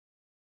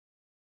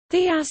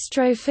The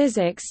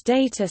Astrophysics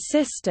Data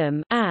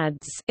System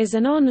is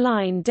an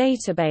online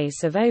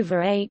database of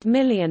over 8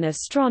 million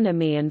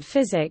astronomy and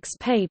physics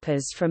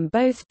papers from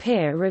both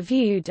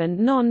peer-reviewed and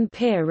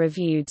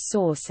non-peer-reviewed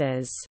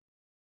sources.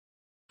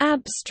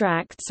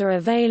 Abstracts are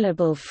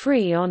available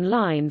free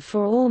online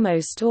for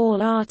almost all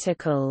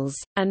articles,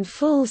 and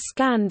full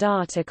scanned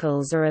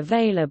articles are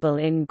available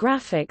in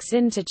graphics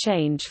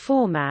interchange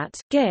format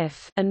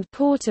 (GIF) and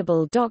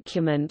portable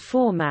document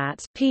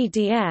format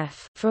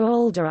 (PDF) for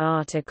older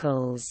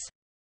articles.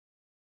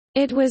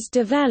 It was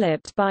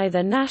developed by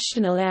the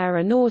National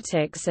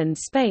Aeronautics and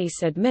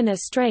Space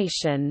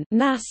Administration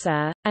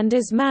 (NASA), and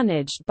is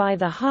managed by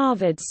the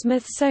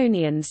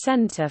Harvard-Smithsonian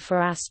Center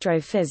for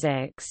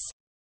Astrophysics.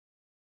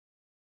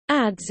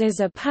 ADS is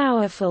a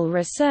powerful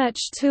research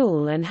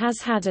tool and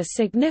has had a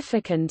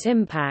significant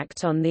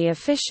impact on the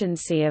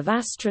efficiency of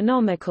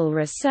astronomical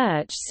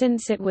research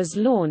since it was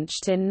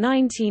launched in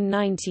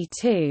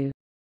 1992.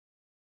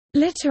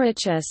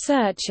 Literature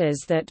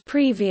searches that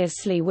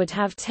previously would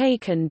have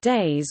taken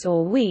days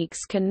or weeks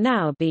can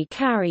now be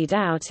carried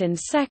out in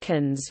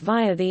seconds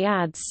via the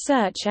ADS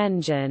search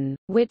engine,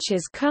 which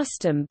is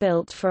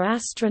custom-built for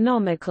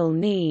astronomical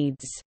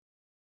needs.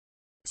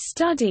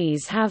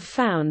 Studies have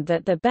found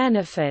that the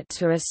benefit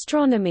to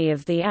astronomy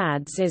of the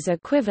ADS is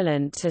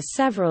equivalent to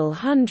several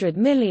 $100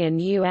 million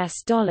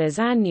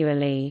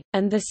annually,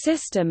 and the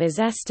system is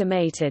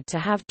estimated to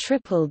have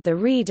tripled the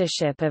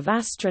readership of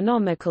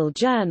astronomical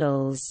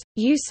journals.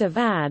 Use of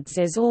ADS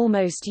is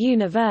almost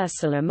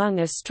universal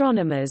among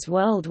astronomers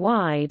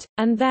worldwide,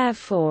 and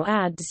therefore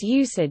ADS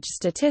usage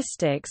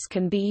statistics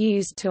can be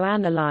used to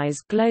analyze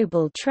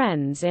global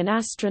trends in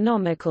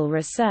astronomical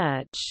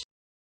research.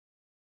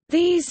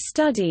 These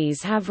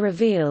studies have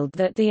revealed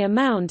that the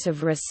amount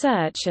of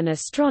research an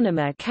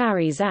astronomer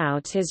carries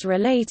out is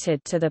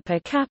related to the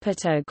per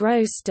capita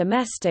gross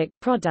domestic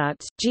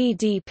product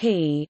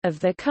 (GDP)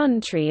 of the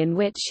country in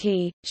which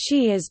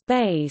he/she is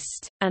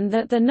based, and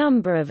that the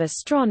number of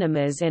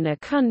astronomers in a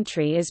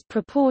country is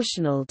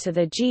proportional to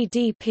the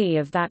GDP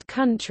of that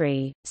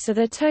country, so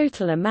the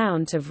total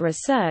amount of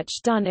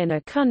research done in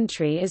a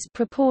country is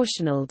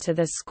proportional to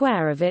the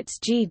square of its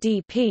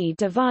GDP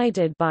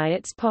divided by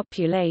its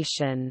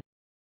population.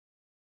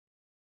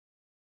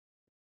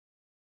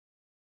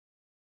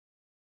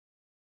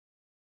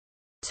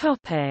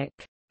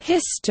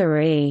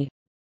 History.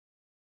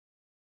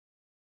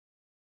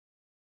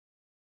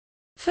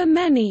 For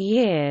many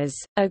years,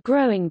 a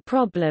growing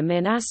problem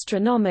in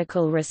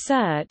astronomical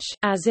research,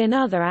 as in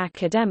other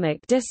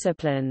academic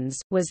disciplines,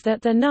 was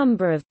that the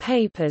number of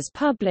papers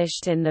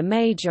published in the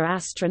major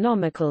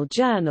astronomical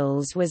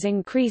journals was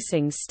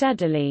increasing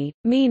steadily,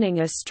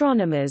 meaning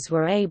astronomers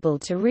were able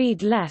to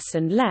read less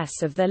and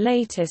less of the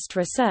latest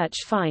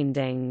research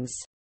findings.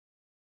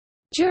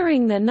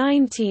 During the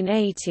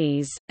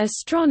 1980s,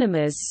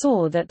 astronomers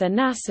saw that the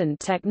nascent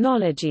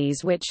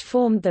technologies which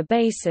formed the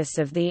basis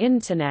of the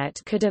Internet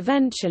could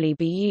eventually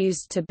be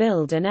used to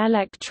build an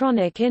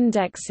electronic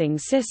indexing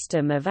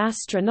system of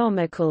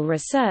astronomical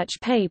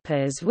research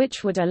papers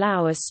which would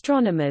allow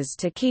astronomers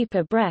to keep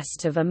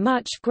abreast of a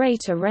much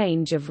greater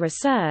range of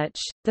research.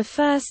 The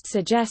first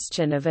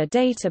suggestion of a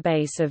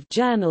database of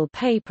journal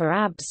paper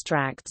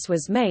abstracts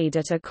was made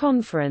at a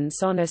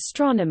conference on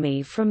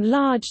astronomy from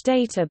large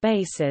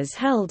databases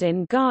held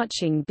in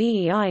Garching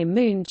bei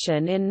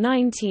München in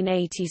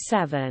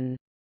 1987.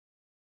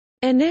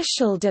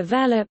 Initial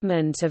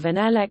development of an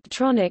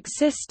electronic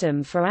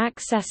system for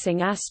accessing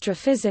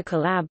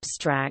astrophysical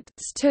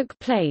abstracts took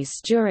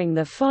place during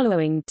the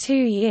following 2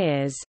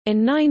 years.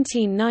 In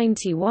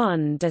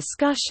 1991,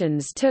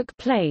 discussions took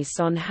place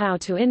on how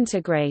to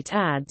integrate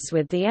ADS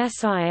with the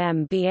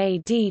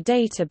SIMBAD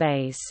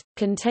database,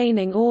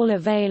 containing all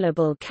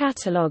available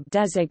catalog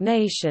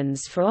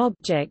designations for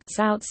objects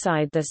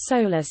outside the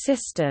Solar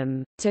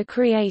System, to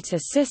create a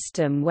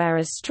system where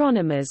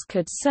astronomers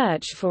could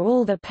search for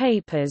all the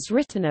papers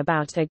written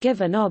about a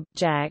given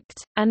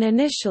object. An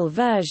initial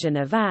version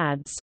of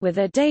ADS, with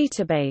a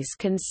database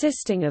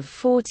consisting of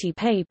 40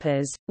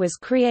 papers, was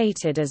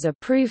created as a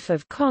proof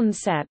of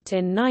concept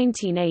in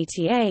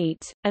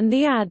 1988, and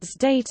the ADS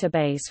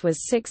database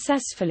was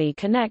successfully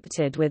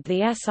connected with the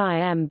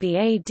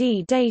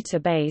SIMBAD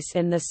database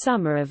in the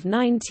summer of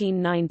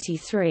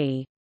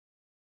 1993.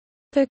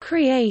 The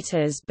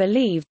creators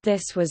believed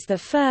this was the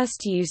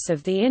first use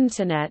of the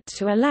Internet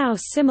to allow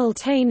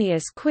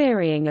simultaneous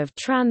querying of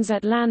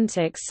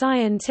transatlantic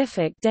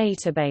scientific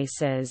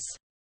databases.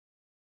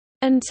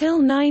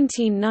 Until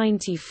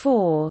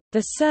 1994,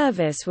 the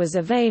service was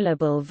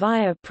available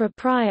via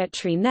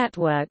proprietary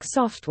network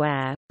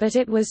software, but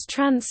it was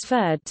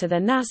transferred to the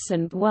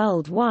nascent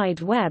World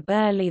Wide Web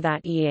early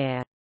that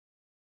year.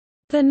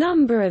 The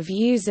number of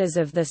users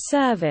of the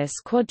service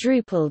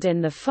quadrupled in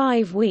the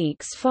 5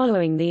 weeks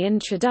following the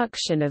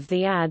introduction of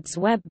the ADS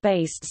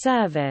web-based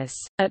service.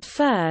 At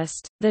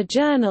first, the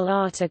journal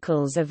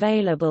articles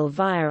available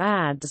via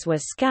ADS were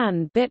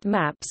scanned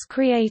bitmaps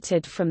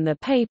created from the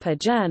paper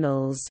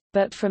journals,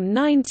 but from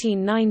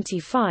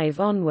 1995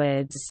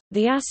 onwards,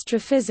 the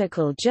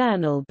Astrophysical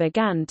Journal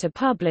began to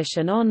publish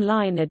an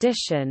online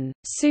edition,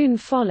 soon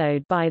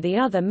followed by the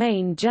other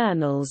main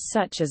journals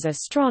such as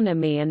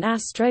Astronomy and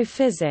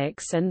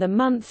Astrophysics and the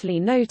monthly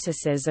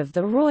notices of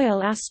the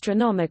Royal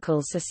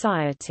Astronomical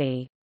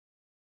Society.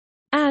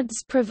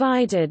 ADS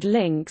provided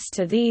links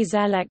to these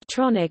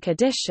electronic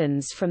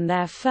editions from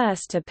their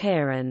first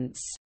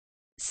appearance.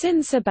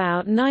 Since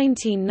about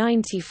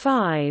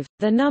 1995,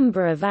 the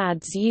number of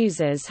ADS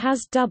users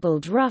has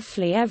doubled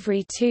roughly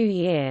every 2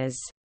 years.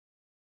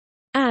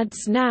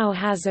 ADS now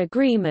has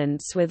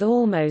agreements with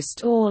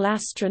almost all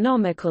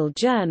astronomical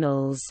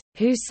journals,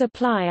 who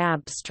supply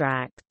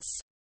abstracts.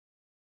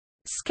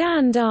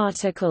 Scanned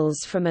articles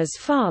from as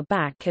far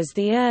back as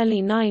the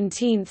early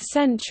 19th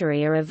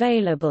century are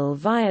available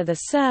via the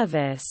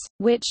service,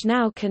 which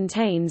now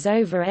contains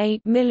over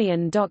 8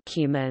 million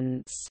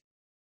documents.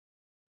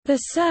 The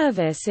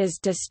service is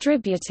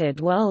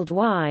distributed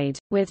worldwide,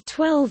 with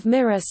 12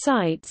 mirror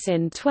sites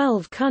in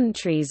 12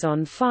 countries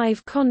on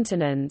 5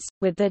 continents,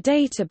 with the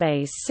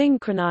database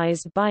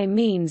synchronized by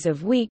means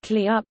of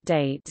weekly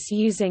updates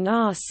using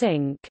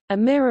rsync, a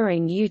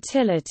mirroring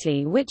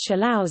utility which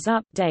allows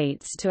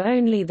updates to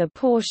only the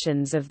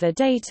portions of the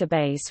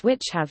database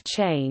which have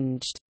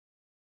changed.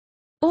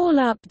 All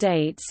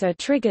updates are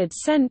triggered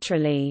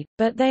centrally,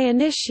 but they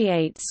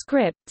initiate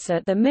scripts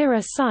at the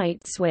mirror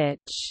sites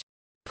which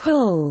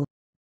pull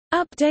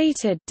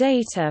updated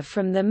data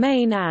from the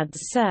main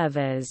ADS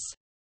servers.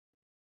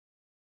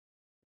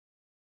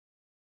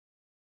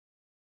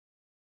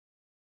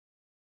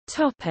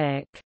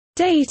 Topic: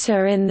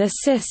 Data in the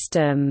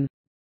system.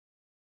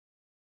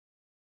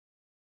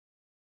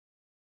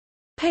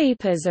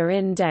 Papers are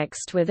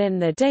indexed within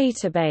the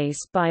database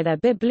by their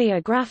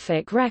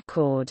bibliographic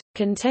record,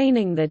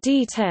 containing the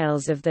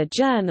details of the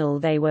journal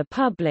they were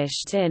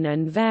published in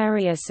and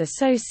various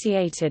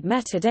associated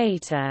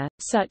metadata,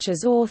 such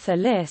as author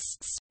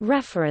lists,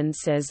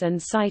 references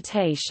and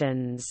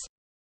citations.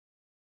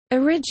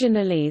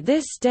 Originally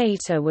this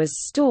data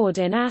was stored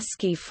in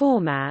ASCII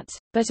format,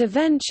 but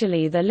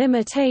eventually the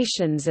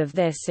limitations of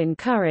this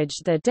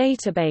encouraged the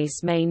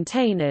database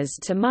maintainers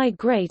to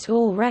migrate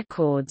all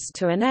records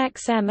to an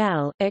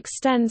XML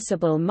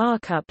extensible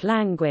markup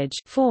language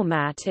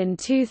format in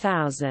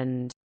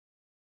 2000.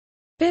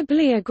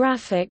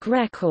 Bibliographic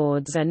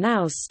records are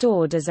now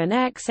stored as an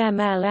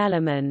XML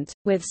element,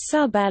 with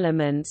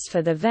sub-elements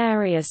for the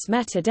various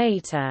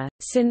metadata.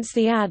 Since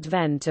the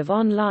advent of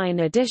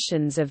online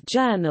editions of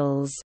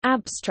journals,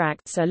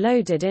 abstracts are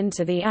loaded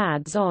into the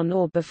ADS on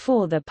or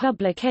before the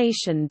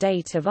publication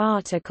date of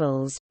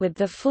articles, with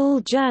the full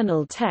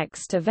journal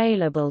text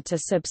available to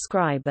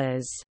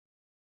subscribers.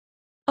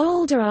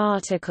 Older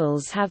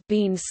articles have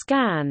been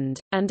scanned,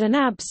 and an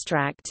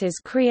abstract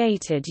is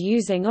created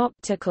using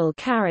optical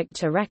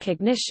character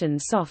recognition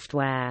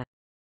software.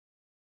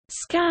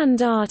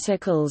 Scanned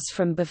articles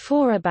from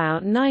before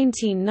about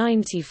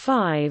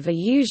 1995 are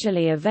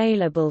usually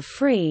available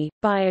free,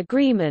 by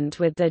agreement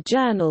with the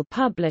journal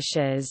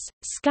publishers.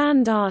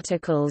 Scanned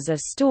articles are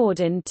stored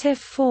in TIFF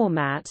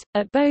format,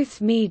 at both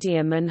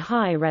medium and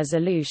high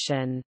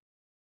resolution.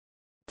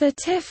 The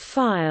TIFF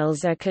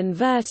files are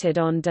converted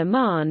on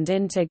demand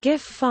into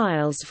GIF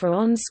files for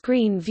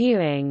on-screen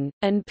viewing,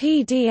 and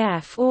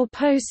PDF or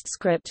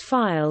PostScript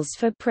files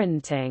for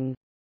printing.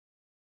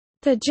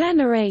 The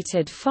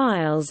generated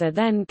files are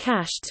then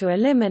cached to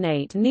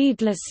eliminate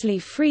needlessly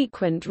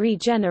frequent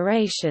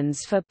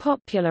regenerations for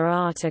popular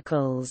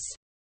articles.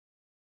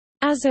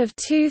 As of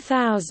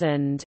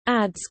 2000,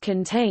 ADS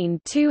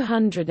contained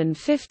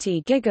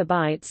 250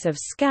 gigabytes of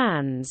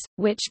scans,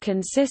 which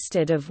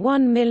consisted of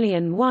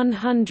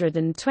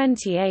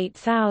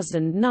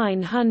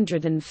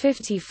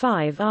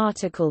 1,128,955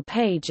 article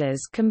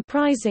pages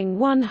comprising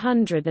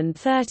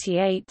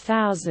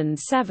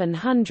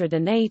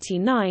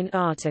 138,789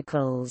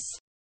 articles.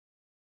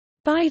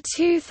 By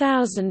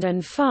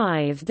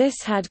 2005 this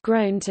had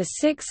grown to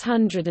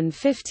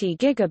 650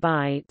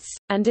 gigabytes,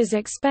 and is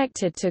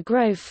expected to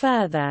grow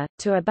further,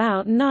 to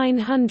about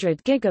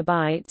 900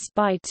 gigabytes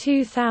by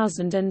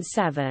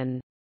 2007.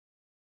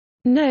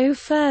 No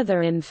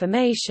further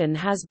information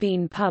has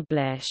been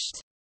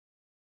published.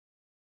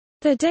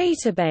 The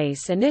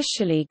database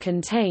initially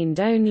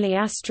contained only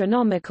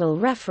astronomical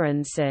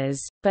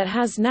references, but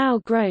has now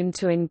grown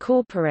to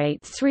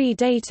incorporate 3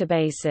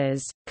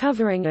 databases,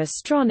 covering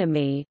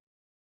astronomy,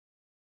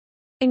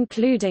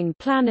 including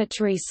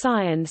planetary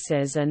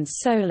sciences and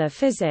solar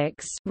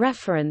physics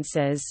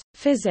references,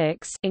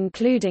 physics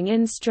including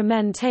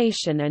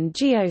instrumentation and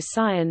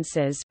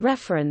geosciences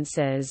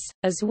references,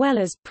 as well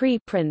as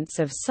preprints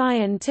of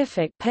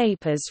scientific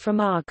papers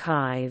from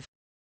archive.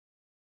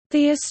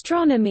 The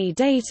astronomy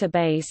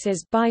database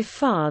is by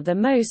far the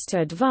most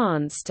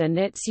advanced, and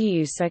its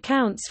use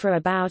accounts for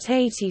about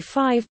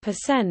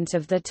 85%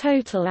 of the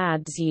total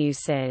ADS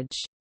usage.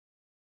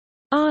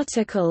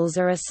 Articles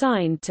are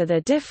assigned to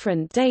the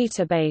different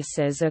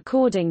databases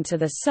according to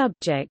the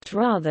subject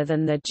rather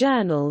than the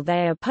journal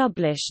they are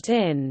published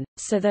in,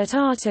 so that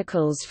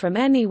articles from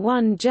any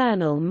one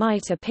journal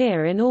might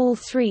appear in all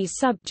three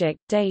subject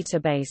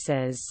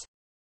databases.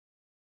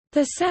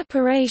 The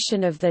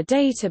separation of the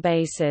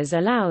databases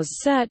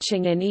allows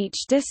searching in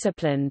each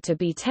discipline to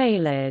be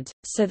tailored,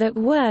 so that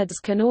words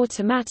can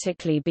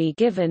automatically be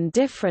given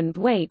different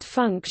weight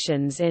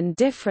functions in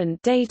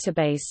different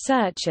database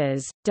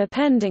searches,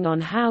 depending on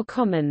how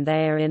common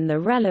they are in the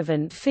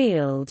relevant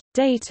field.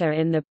 Data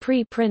in the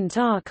preprint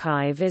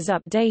archive is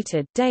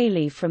updated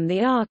daily from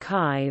the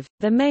archive,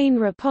 the main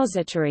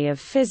repository of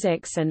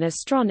physics and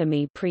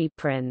astronomy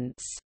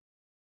preprints.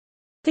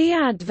 The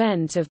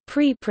advent of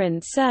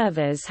preprint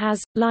servers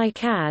has,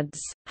 like ADS,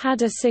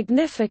 had a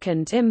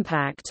significant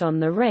impact on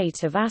the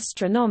rate of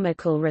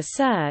astronomical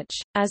research,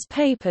 as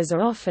papers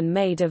are often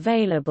made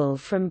available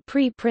from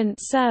preprint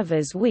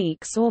servers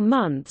weeks or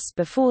months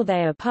before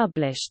they are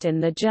published in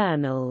the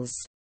journals.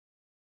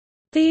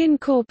 The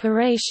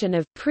incorporation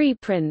of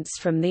preprints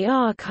from the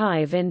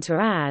archive into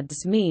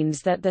ADS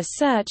means that the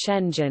search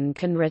engine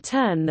can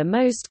return the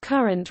most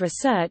current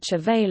research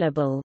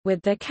available,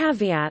 with the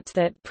caveat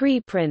that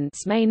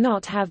preprints may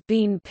not have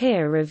been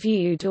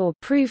peer-reviewed or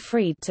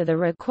proofread to the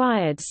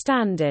required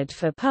standard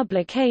for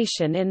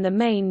publication in the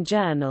main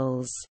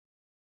journals.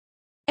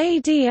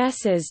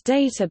 ADS's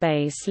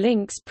database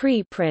links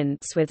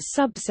preprints with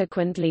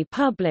subsequently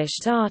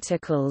published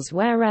articles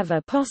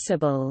wherever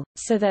possible,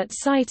 so that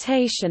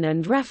citation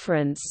and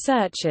reference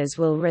searches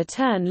will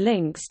return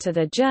links to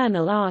the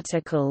journal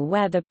article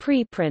where the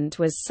preprint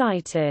was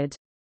cited.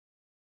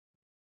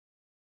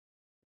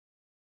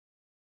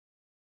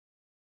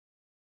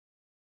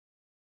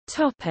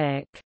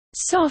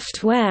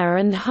 Software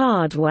and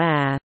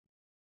hardware.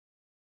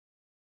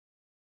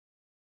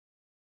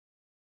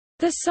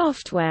 The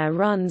software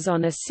runs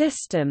on a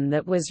system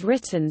that was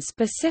written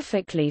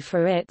specifically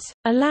for it,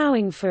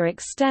 allowing for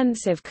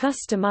extensive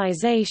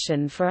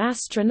customization for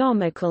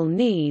astronomical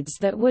needs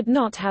that would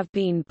not have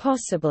been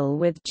possible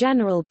with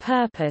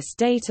general-purpose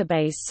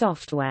database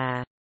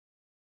software.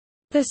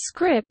 The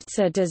scripts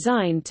are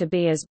designed to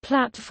be as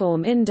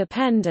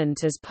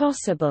platform-independent as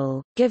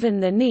possible, given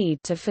the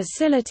need to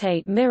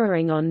facilitate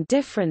mirroring on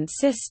different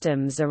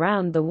systems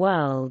around the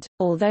world,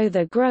 although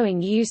the growing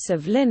use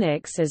of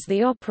Linux as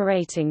the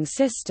operating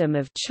system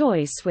of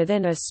choice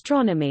within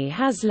astronomy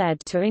has led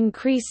to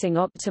increasing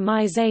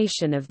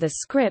optimization of the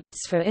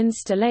scripts for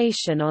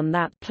installation on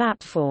that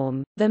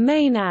platform. The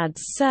main ADS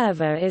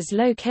server is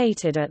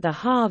located at the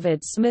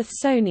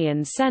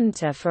Harvard-Smithsonian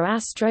Center for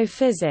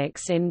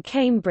Astrophysics in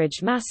Cambridge,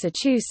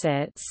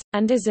 Massachusetts,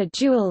 and is a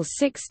dual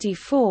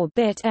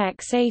 64-bit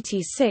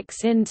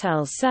x86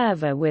 Intel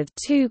server with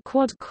two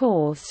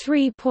quad-core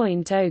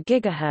 3.0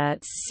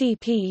 GHz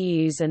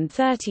CPUs and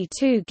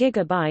 32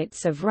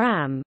 GB of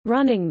RAM,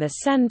 running the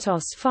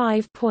CentOS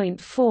 5.4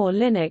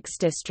 Linux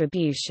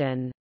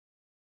distribution.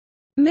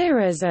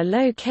 Mirrors are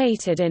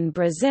located in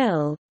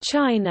Brazil,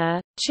 China,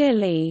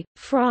 Chile,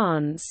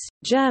 France,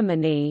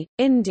 Germany,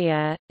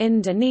 India,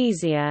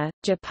 Indonesia,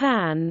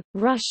 Japan,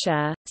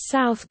 Russia,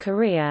 South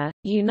Korea,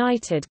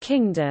 United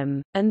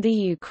Kingdom, and the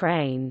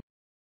Ukraine.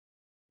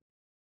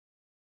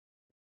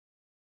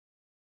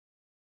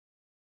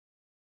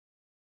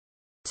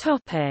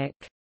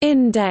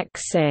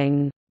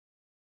 Indexing.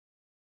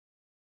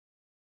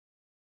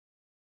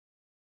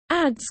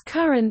 ADS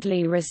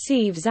currently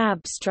receives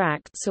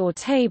abstracts or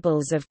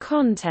tables of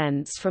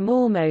contents from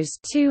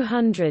almost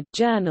 200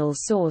 journal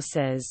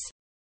sources.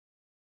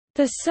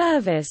 The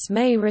service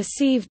may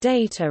receive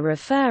data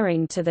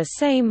referring to the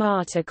same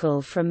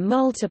article from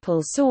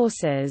multiple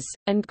sources,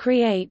 and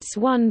creates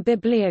one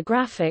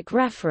bibliographic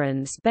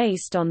reference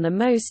based on the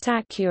most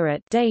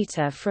accurate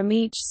data from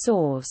each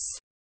source.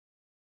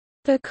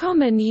 The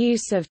common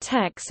use of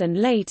TeX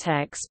and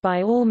LaTeX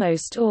by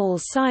almost all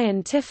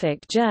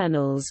scientific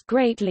journals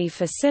greatly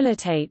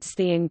facilitates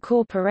the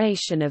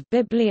incorporation of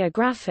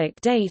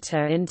bibliographic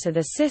data into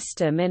the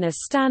system in a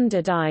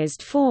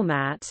standardized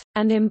format,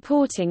 and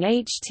importing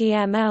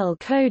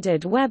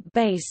HTML-coded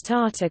web-based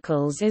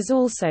articles is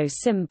also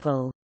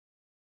simple.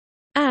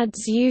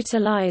 ADS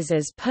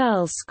utilizes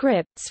Perl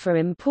scripts for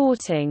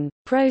importing,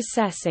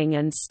 processing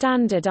and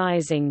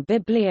standardizing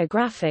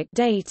bibliographic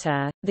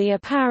data. The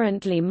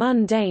apparently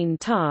mundane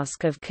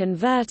task of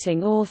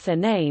converting author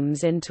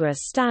names into a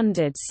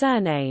standard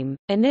surname,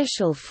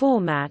 initial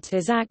format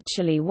is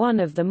actually one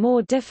of the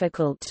more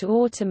difficult to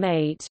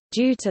automate,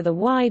 due to the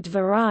wide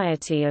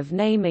variety of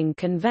naming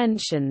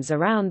conventions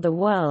around the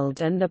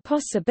world and the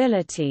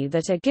possibility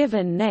that a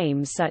given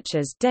name such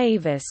as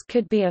Davis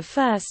could be a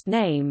first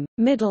name,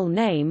 middle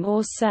name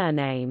or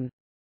surname.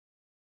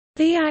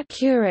 The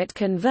accurate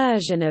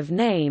conversion of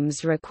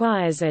names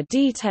requires a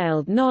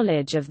detailed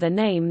knowledge of the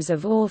names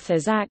of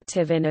authors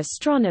active in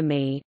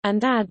astronomy,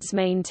 and ADS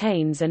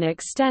maintains an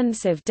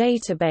extensive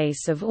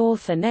database of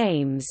author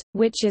names,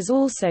 which is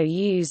also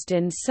used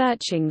in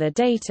searching the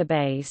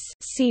database.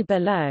 See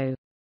below.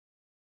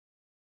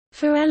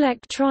 For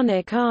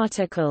electronic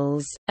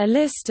articles, a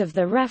list of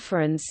the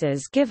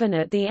references given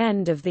at the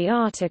end of the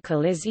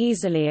article is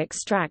easily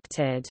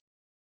extracted.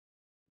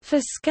 For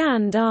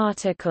scanned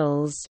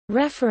articles,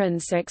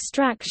 reference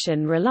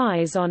extraction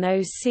relies on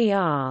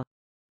OCR.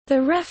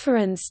 The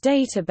reference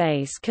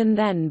database can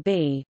then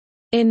be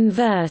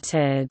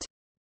inverted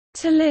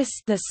to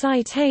list the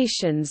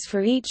citations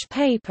for each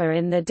paper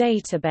in the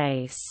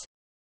database.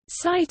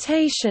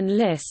 Citation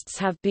lists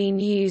have been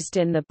used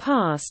in the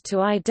past to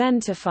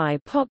identify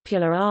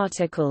popular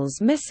articles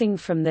missing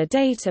from the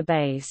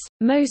database.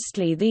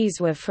 Mostly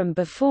these were from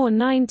before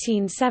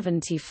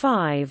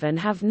 1975 and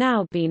have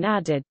now been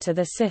added to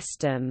the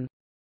system.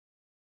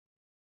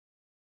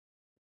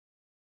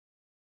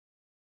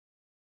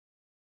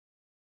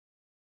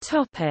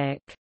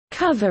 Topic: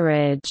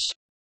 Coverage.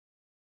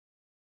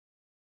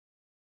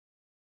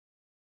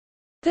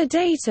 The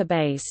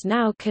database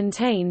now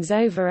contains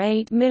over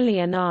 8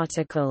 million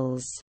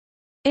articles.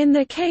 In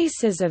the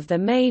cases of the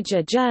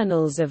major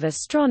journals of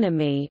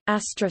astronomy,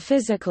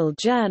 Astrophysical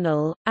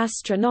Journal,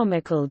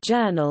 Astronomical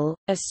Journal,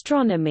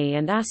 Astronomy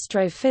and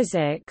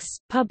Astrophysics,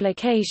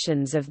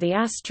 publications of the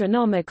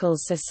Astronomical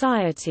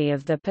Society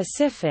of the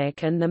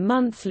Pacific and the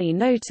monthly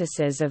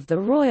notices of the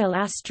Royal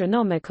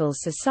Astronomical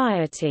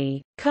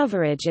Society,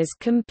 coverage is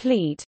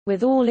complete,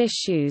 with all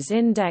issues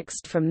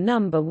indexed from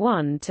number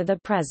 1 to the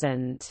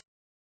present.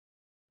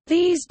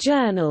 These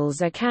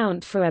journals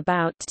account for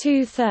about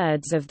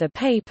 2/3 of the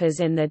papers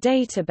in the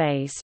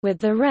database, with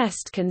the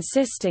rest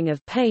consisting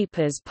of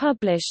papers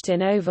published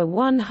in over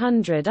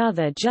 100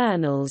 other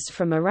journals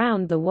from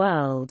around the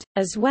world,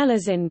 as well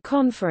as in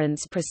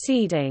conference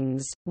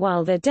proceedings.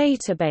 While the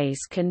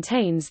database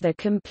contains the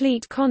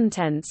complete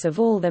contents of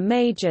all the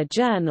major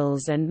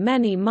journals and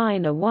many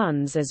minor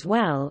ones as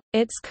well,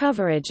 its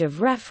coverage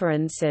of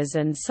references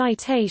and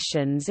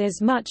citations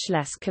is much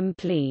less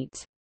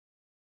complete.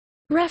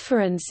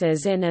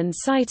 References in and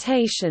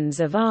citations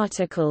of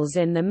articles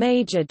in the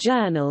major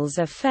journals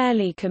are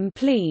fairly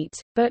complete,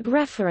 but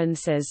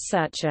references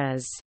such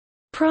as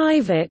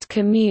private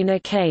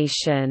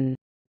communication,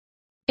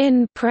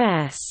 in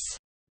press,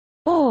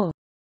 or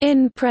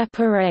in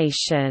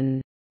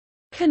preparation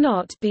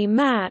cannot be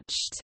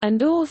matched,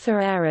 and author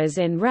errors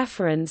in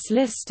reference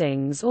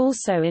listings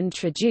also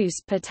introduce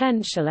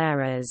potential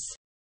errors.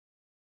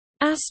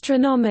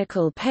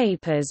 Astronomical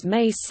papers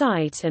may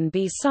cite and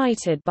be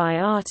cited by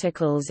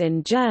articles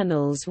in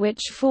journals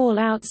which fall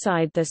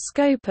outside the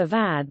scope of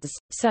ADS,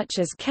 such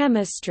as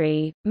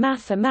chemistry,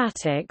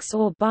 mathematics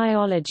or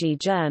biology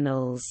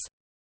journals.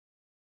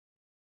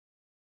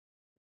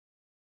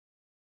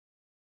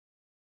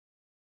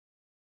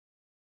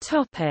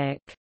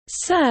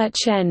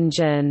 Search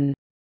engine.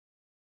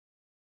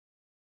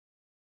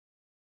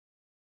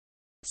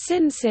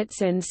 Since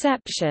its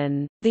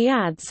inception, the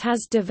ADS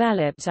has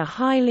developed a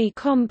highly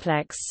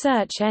complex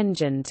search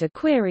engine to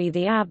query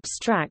the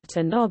abstract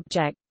and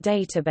object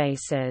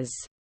databases.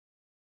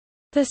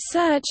 The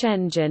search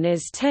engine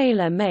is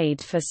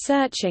tailor-made for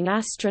searching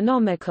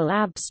astronomical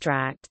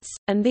abstracts,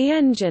 and the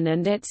engine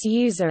and its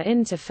user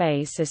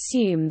interface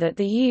assume that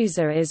the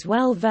user is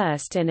well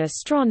versed in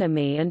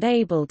astronomy and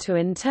able to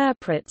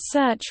interpret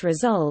search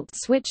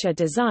results which are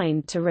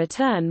designed to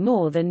return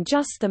more than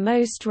just the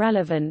most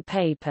relevant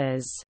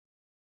papers.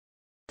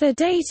 The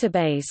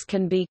database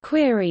can be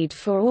queried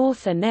for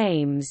author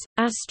names,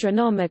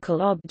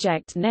 astronomical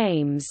object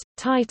names,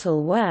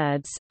 title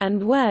words,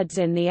 and words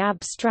in the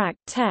abstract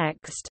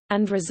text,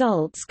 and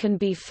results can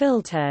be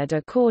filtered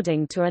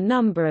according to a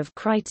number of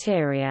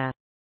criteria.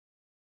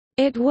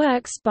 It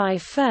works by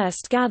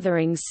first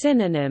gathering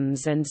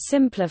synonyms and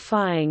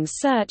simplifying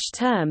search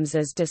terms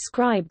as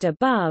described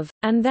above,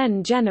 and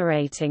then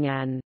generating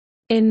an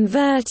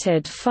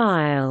inverted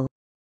file,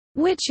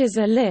 which is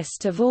a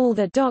list of all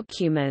the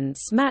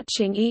documents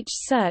matching each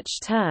search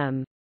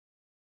term.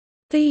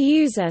 The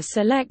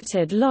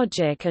user-selected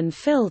logic and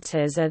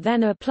filters are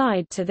then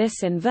applied to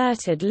this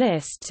inverted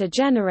list to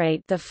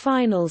generate the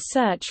final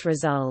search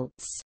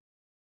results.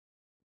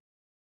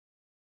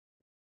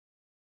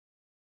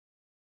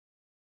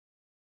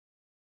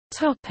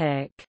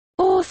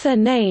 Author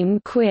name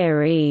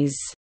queries.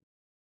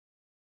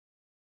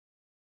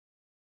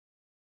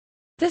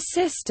 The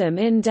system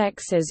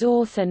indexes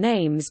author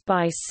names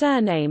by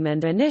surname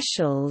and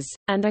initials,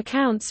 and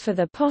accounts for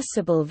the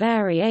possible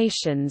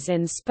variations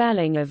in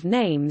spelling of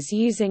names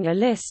using a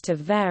list of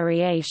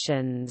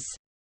variations.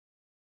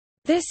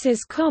 This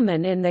is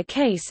common in the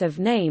case of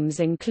names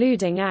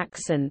including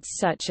accents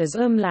such as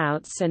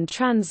umlauts and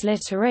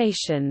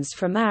transliterations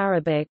from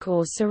Arabic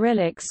or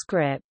Cyrillic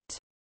script.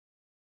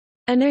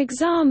 An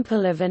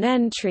example of an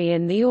entry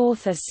in the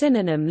author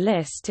synonym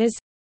list is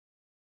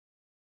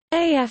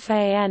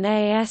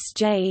AFANASJEV,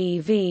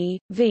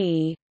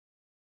 v.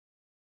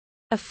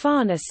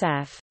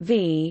 Afanasyev,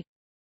 v.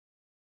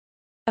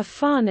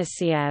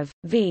 Afanasyev,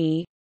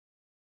 v.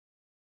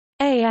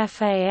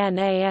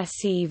 Afanasyev,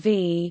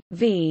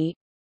 v.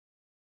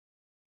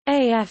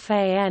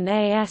 Afanasyev,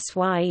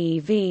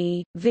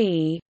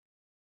 v.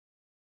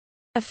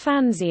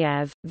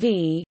 Afanasyev,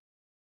 v.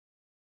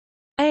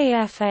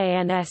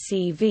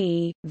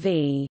 Afanasyev,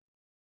 v.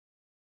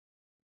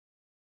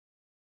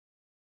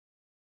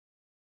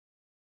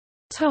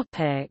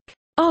 Topic: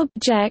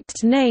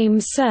 Object name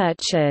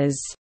searches.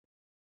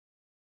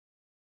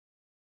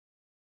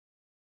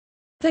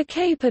 The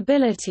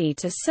capability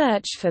to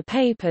search for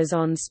papers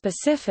on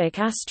specific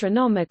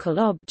astronomical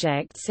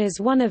objects is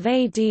one of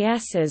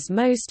ADS's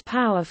most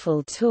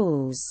powerful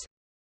tools.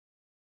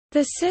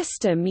 The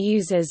system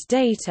uses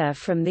data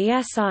from the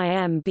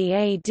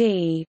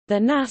SIMBAD, the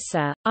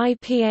NASA,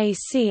 IPAC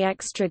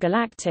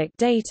Extragalactic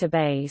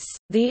Database,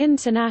 the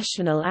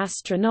International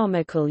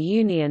Astronomical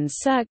Union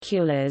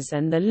circulars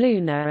and the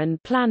Lunar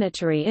and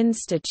Planetary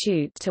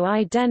Institute to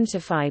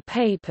identify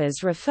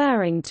papers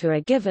referring to a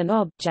given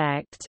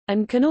object,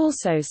 and can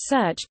also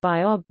search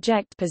by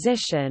object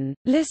position,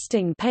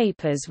 listing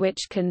papers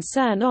which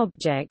concern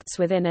objects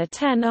within a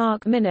 10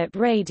 arc-minute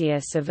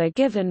radius of a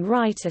given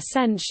right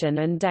ascension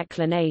and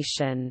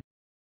declination.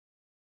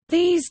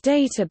 These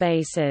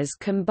databases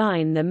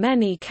combine the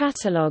many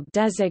catalog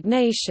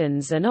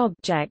designations an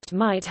object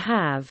might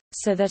have,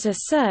 so that a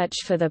search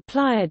for the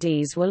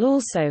Pleiades will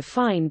also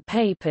find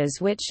papers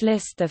which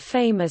list the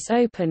famous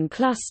open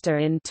cluster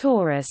in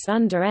Taurus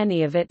under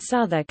any of its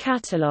other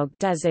catalog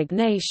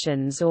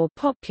designations or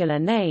popular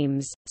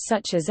names,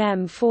 such as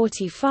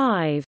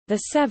M45, the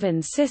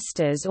Seven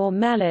Sisters or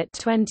Melit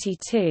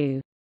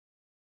 22.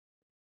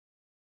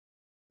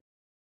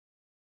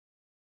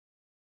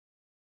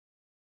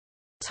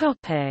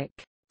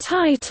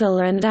 Title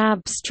and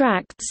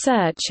abstract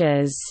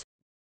searches.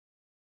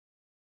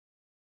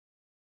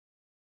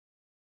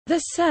 The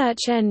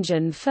search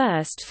engine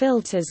first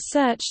filters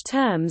search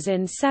terms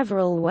in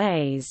several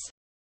ways.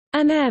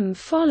 An M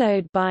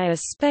followed by a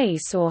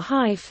space or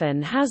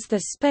hyphen has the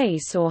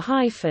space or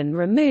hyphen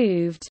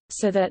removed,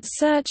 so that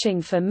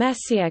searching for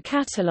Messier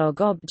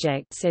catalog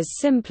objects is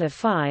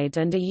simplified,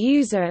 and a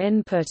user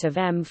input of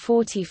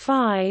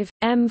M45,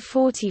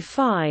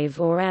 M45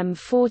 or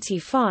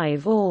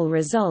M45 all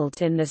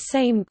result in the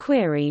same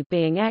query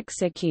being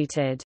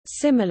executed.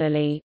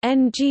 Similarly,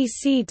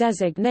 NGC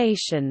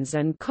designations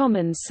and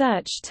common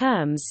search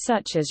terms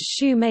such as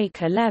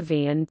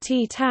Shoemaker-Levy and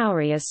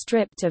T-Tauri are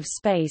stripped of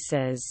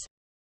spaces.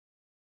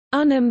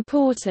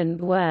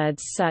 Unimportant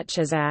words such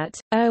as at,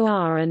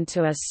 or and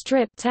to are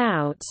stripped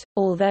out,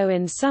 although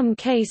in some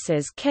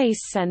cases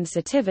case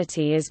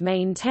sensitivity is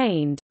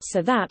maintained,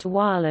 so that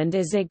while and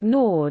is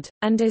ignored,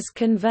 and is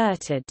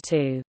converted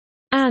to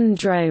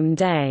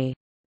Andromeda,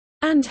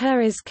 and her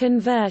is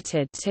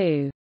converted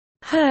to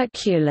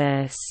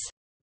Hercules,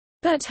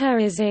 but her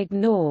is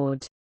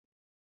ignored.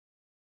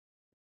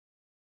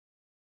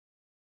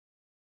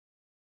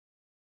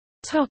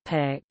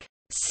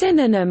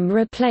 Synonym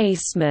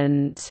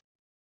replacement.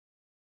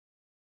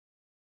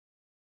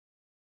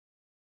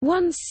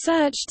 Once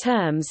search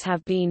terms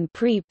have been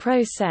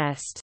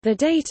pre-processed, the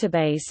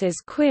database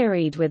is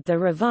queried with the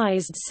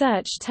revised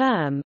search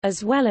term,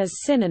 as well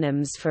as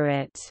synonyms for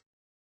it.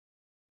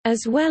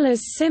 As well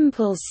as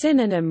simple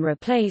synonym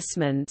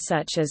replacement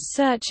such as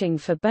searching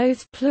for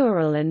both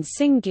plural and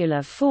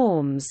singular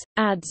forms,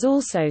 ADS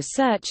also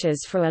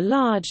searches for a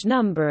large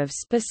number of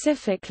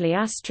specifically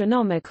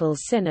astronomical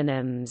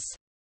synonyms.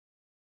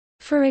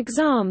 For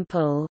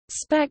example,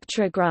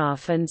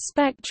 spectrograph and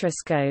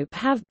spectroscope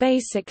have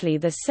basically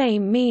the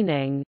same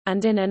meaning,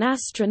 and in an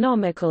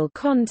astronomical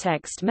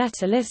context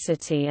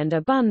metallicity and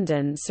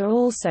abundance are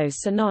also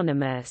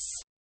synonymous.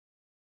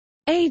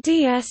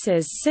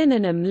 ADS's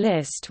synonym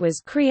list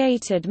was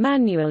created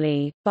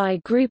manually, by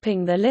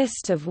grouping the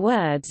list of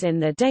words in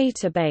the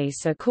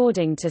database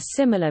according to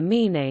similar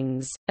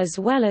meanings, as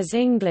well as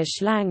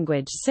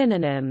English-language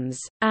synonyms.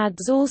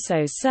 ADS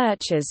also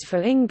searches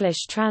for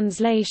English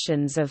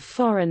translations of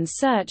foreign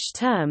search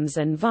terms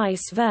and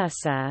vice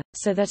versa,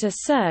 so that a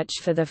search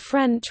for the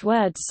French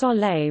word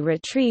soleil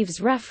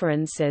retrieves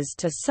references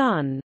to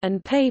sun,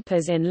 and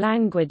papers in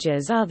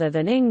languages other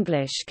than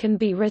English can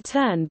be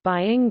returned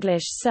by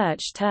English search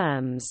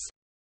terms.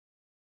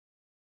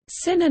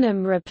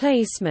 Synonym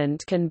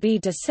replacement can be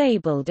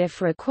disabled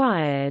if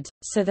required,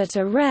 so that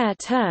a rare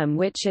term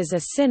which is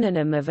a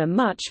synonym of a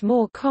much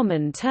more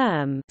common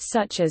term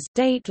such as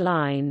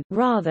dateline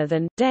rather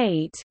than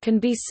date can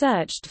be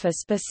searched for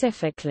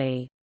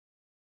specifically.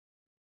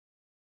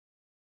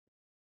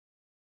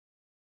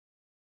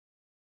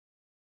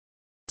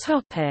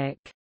 Topic: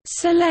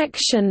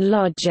 Selection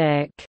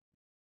logic.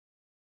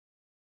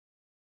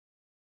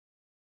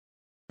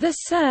 The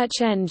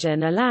search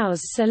engine allows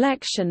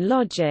selection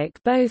logic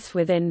both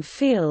within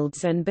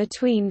fields and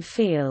between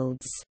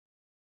fields.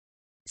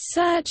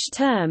 Search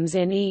terms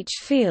in each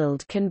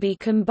field can be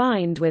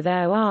combined with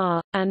OR,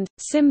 and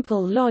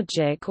simple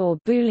logic or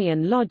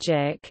Boolean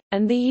logic,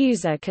 and the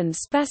user can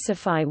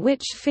specify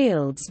which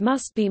fields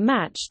must be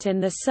matched in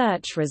the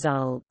search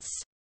results.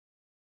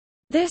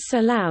 This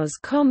allows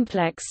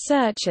complex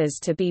searches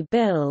to be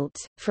built.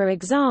 For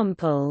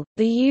example,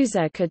 the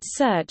user could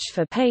search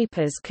for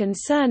papers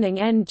concerning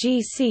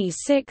NGC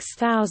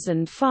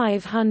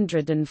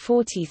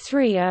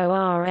 6543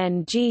 or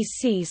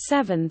NGC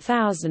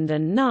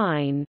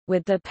 7009,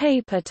 with the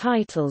paper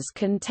titles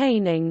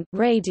containing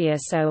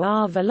radius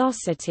or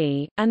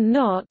velocity and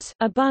not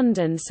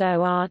abundance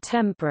or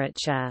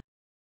temperature.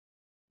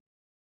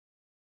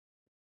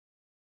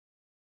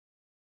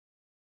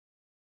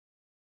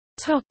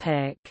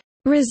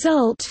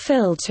 Result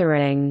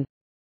filtering.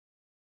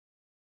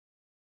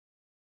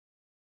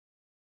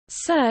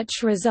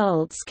 Search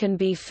results can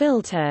be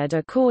filtered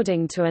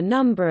according to a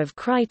number of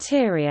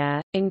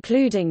criteria,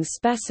 including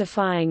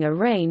specifying a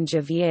range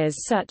of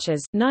years such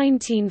as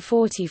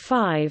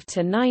 1945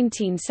 to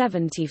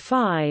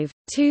 1975,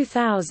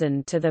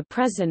 2000 to the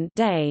present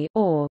day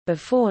or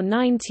before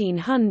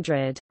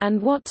 1900,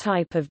 and what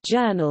type of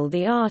journal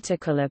the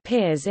article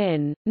appears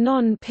in.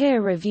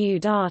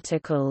 Non-peer-reviewed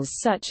articles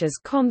such as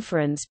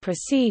conference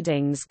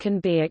proceedings can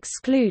be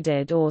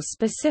excluded or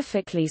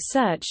specifically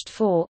searched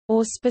for,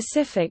 or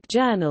specific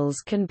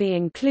journals can be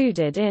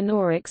included in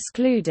or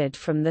excluded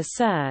from the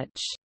search.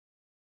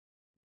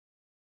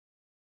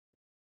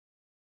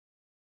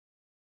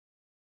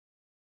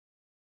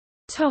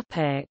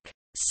 Topic: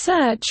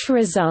 Search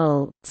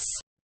results.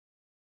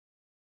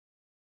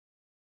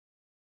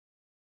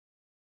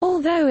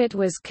 Although it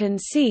was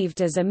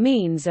conceived as a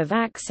means of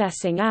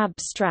accessing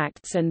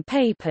abstracts and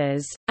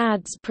papers,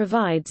 ADS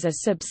provides a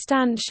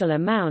substantial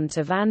amount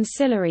of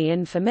ancillary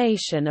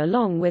information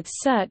along with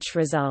search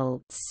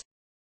results.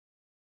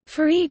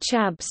 For each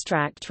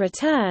abstract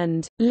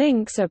returned,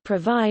 links are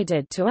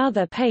provided to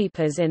other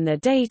papers in the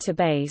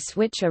database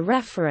which are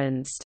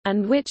referenced,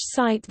 and which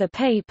cite the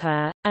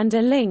paper, and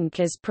a link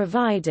is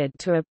provided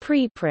to a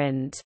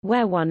preprint,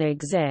 where one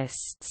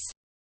exists.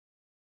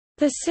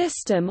 The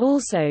system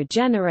also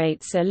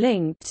generates a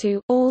link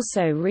to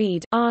also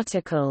read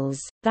articles,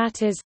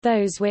 that is,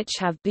 those which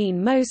have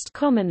been most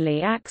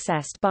commonly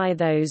accessed by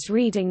those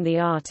reading the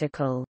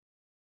article.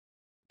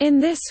 In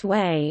this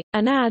way,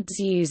 an ADS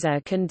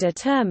user can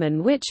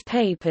determine which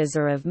papers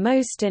are of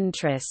most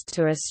interest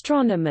to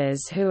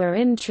astronomers who are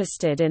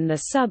interested in the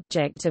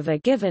subject of a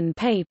given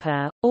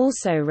paper.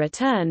 Also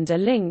returned are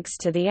links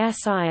to the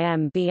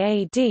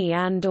SIMBAD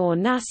and/or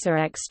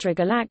NASA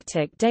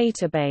Extragalactic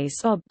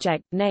Database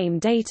object name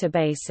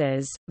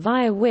databases,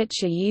 via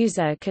which a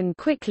user can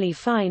quickly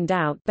find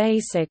out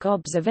basic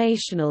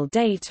observational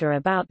data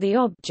about the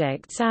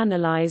objects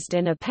analyzed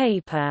in a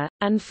paper,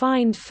 and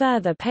find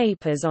further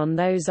papers on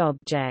those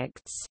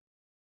objects.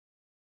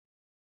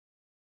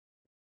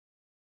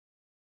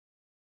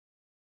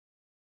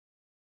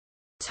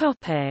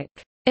 Topic: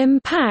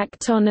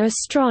 Impact on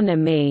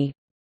astronomy.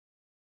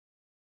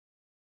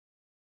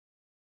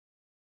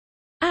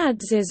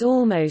 ADS is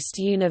almost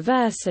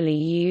universally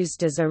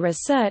used as a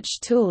research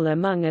tool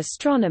among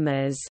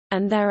astronomers,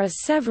 and there are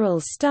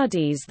several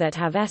studies that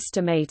have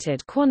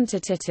estimated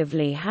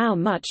quantitatively how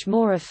much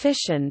more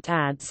efficient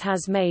ADS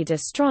has made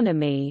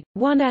astronomy.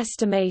 One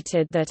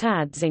estimated that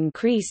ADS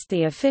increased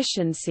the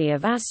efficiency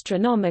of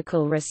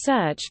astronomical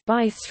research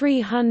by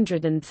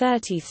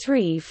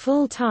 333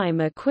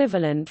 full-time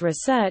equivalent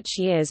research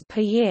years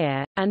per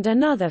year, and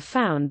another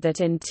found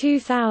that in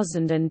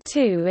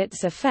 2002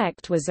 its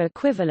effect was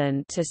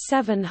equivalent to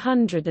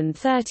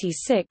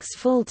 736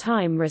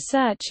 full-time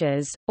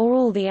researchers, or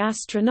all the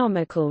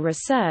astronomical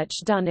research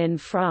done in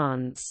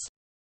France.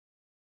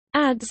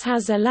 ADS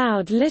has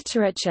allowed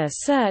literature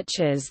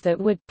searches that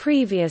would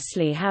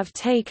previously have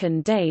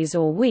taken days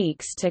or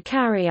weeks to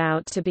carry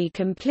out to be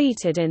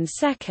completed in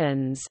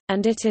seconds,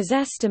 and it is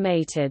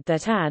estimated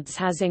that ADS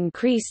has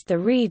increased the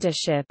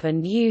readership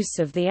and use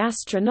of the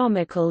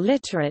astronomical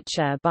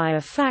literature by a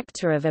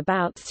factor of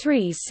about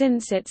 3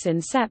 since its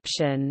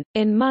inception.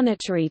 In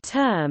monetary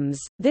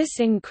terms, this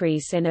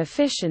increase in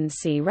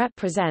efficiency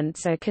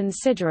represents a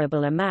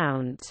considerable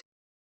amount.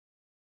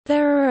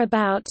 There are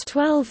about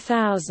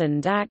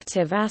 12,000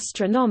 active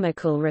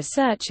astronomical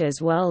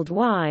researchers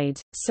worldwide,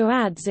 so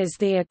ADS is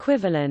the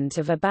equivalent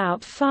of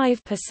about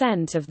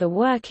 5% of the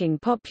working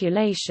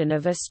population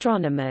of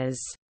astronomers.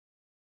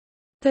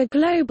 The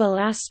global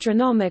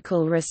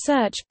astronomical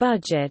research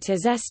budget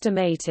is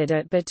estimated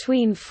at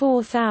between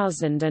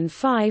 $4,000 and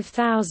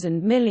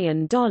 $5,000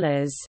 million,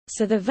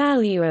 so the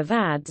value of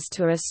ADS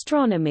to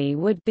astronomy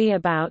would be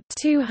about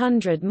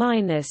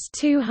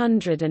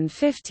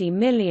 $200–250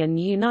 million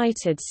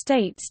United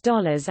States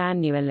dollars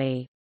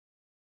annually.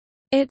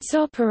 Its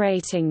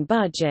operating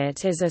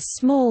budget is a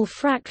small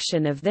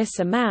fraction of this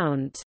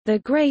amount. The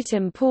great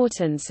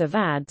importance of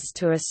ADS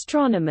to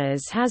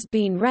astronomers has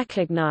been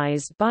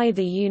recognized by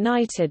the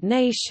United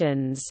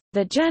Nations,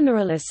 the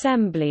General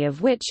Assembly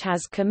of which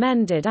has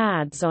commended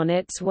ADS on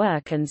its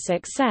work and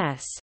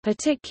success,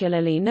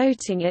 particularly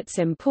noting its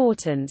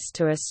importance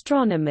to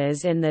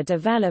astronomers in the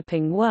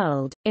developing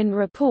world, in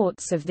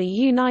reports of the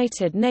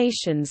United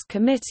Nations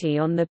Committee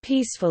on the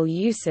Peaceful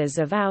Uses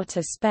of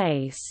Outer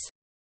Space.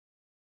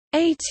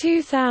 A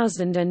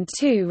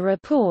 2002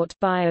 report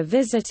by a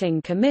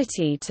visiting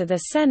committee to the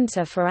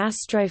Center for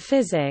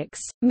Astrophysics,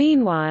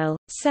 meanwhile,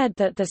 said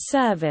that the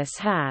service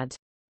had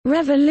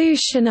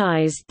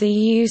revolutionized the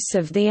use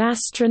of the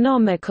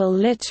astronomical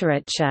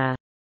literature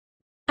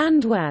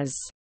and was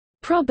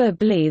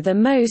probably the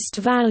most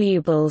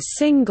valuable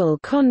single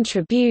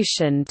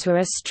contribution to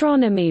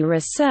astronomy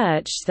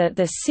research that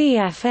the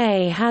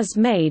CFA has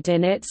made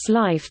in its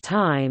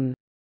lifetime.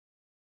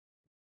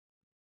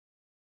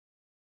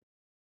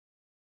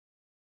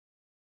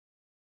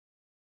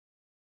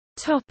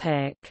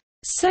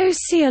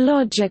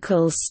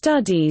 Sociological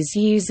studies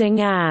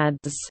using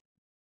ADS.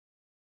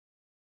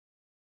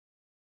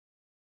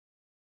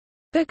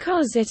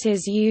 Because it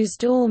is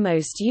used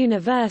almost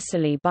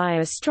universally by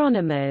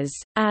astronomers,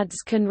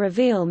 ADS can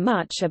reveal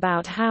much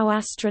about how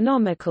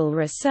astronomical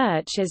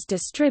research is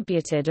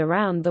distributed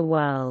around the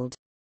world.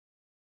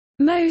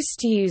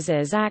 Most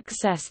users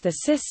access the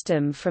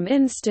system from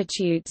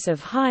institutes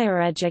of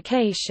higher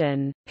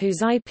education,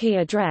 whose IP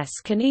address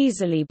can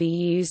easily be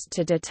used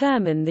to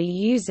determine the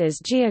user's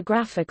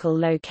geographical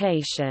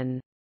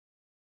location.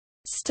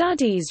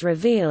 Studies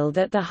reveal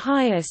that the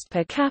highest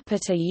per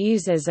capita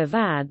users of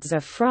ADS are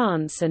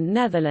France and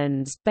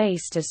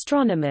Netherlands-based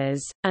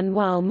astronomers, and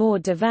while more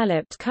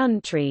developed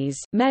countries,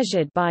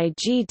 measured by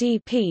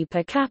GDP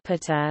per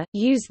capita,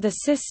 use the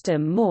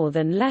system more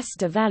than less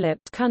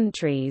developed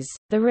countries,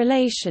 the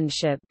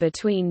relationship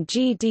between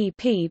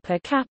GDP per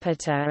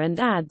capita and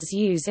ADS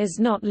use is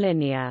not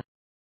linear.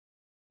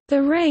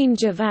 The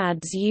range of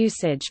ADS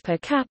usage per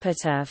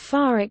capita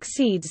far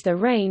exceeds the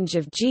range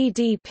of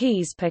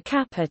GDPs per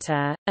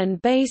capita,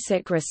 and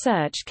basic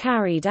research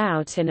carried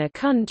out in a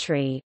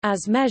country,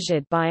 as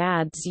measured by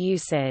ADS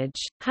usage,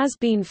 has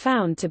been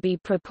found to be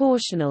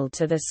proportional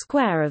to the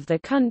square of the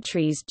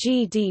country's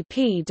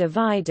GDP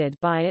divided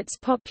by its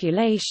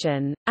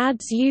population.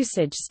 ADS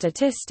usage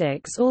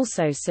statistics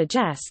also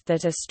suggest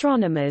that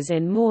astronomers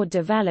in more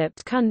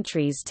developed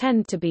countries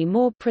tend to be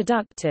more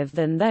productive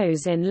than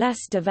those in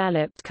less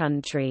developed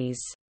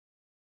countries.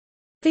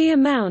 The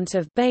amount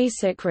of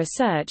basic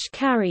research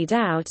carried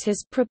out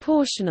is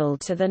proportional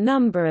to the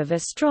number of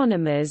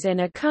astronomers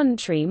in a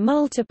country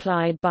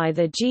multiplied by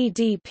the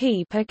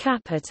GDP per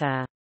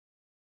capita.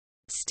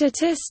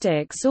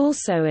 Statistics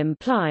also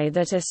imply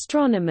that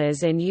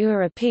astronomers in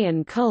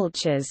European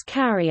cultures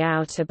carry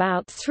out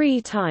about 3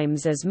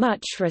 times as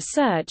much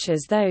research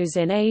as those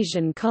in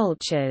Asian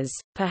cultures,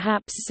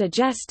 perhaps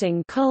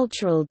suggesting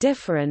cultural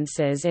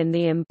differences in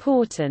the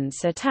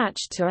importance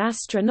attached to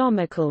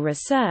astronomical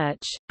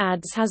research.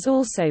 ADS has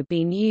also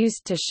been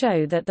used to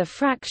show that the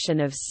fraction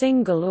of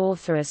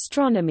single-author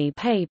astronomy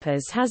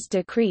papers has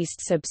decreased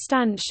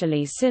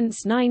substantially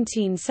since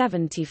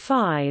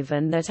 1975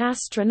 and that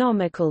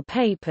astronomical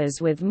papers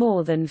with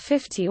more than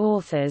 50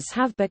 authors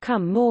have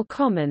become more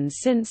common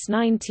since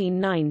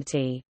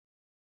 1990.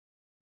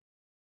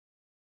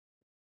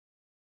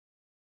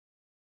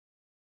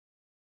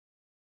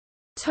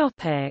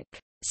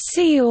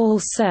 See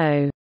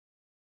also: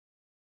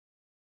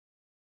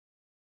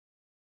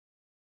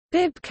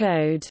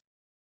 Bibcode,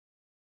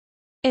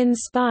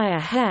 Inspire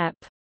HEP,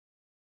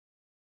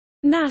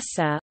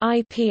 NASA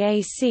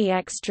IPAC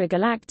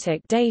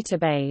Extragalactic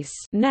Database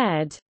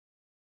 (NED),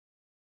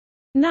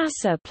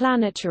 NASA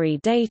Planetary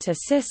Data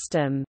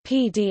System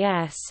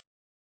 (PDS),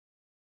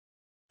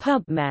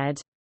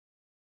 PubMed,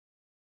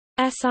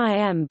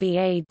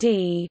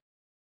 SIMBAD,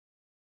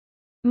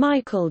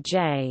 Michael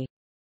J.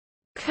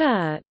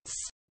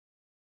 Kurtz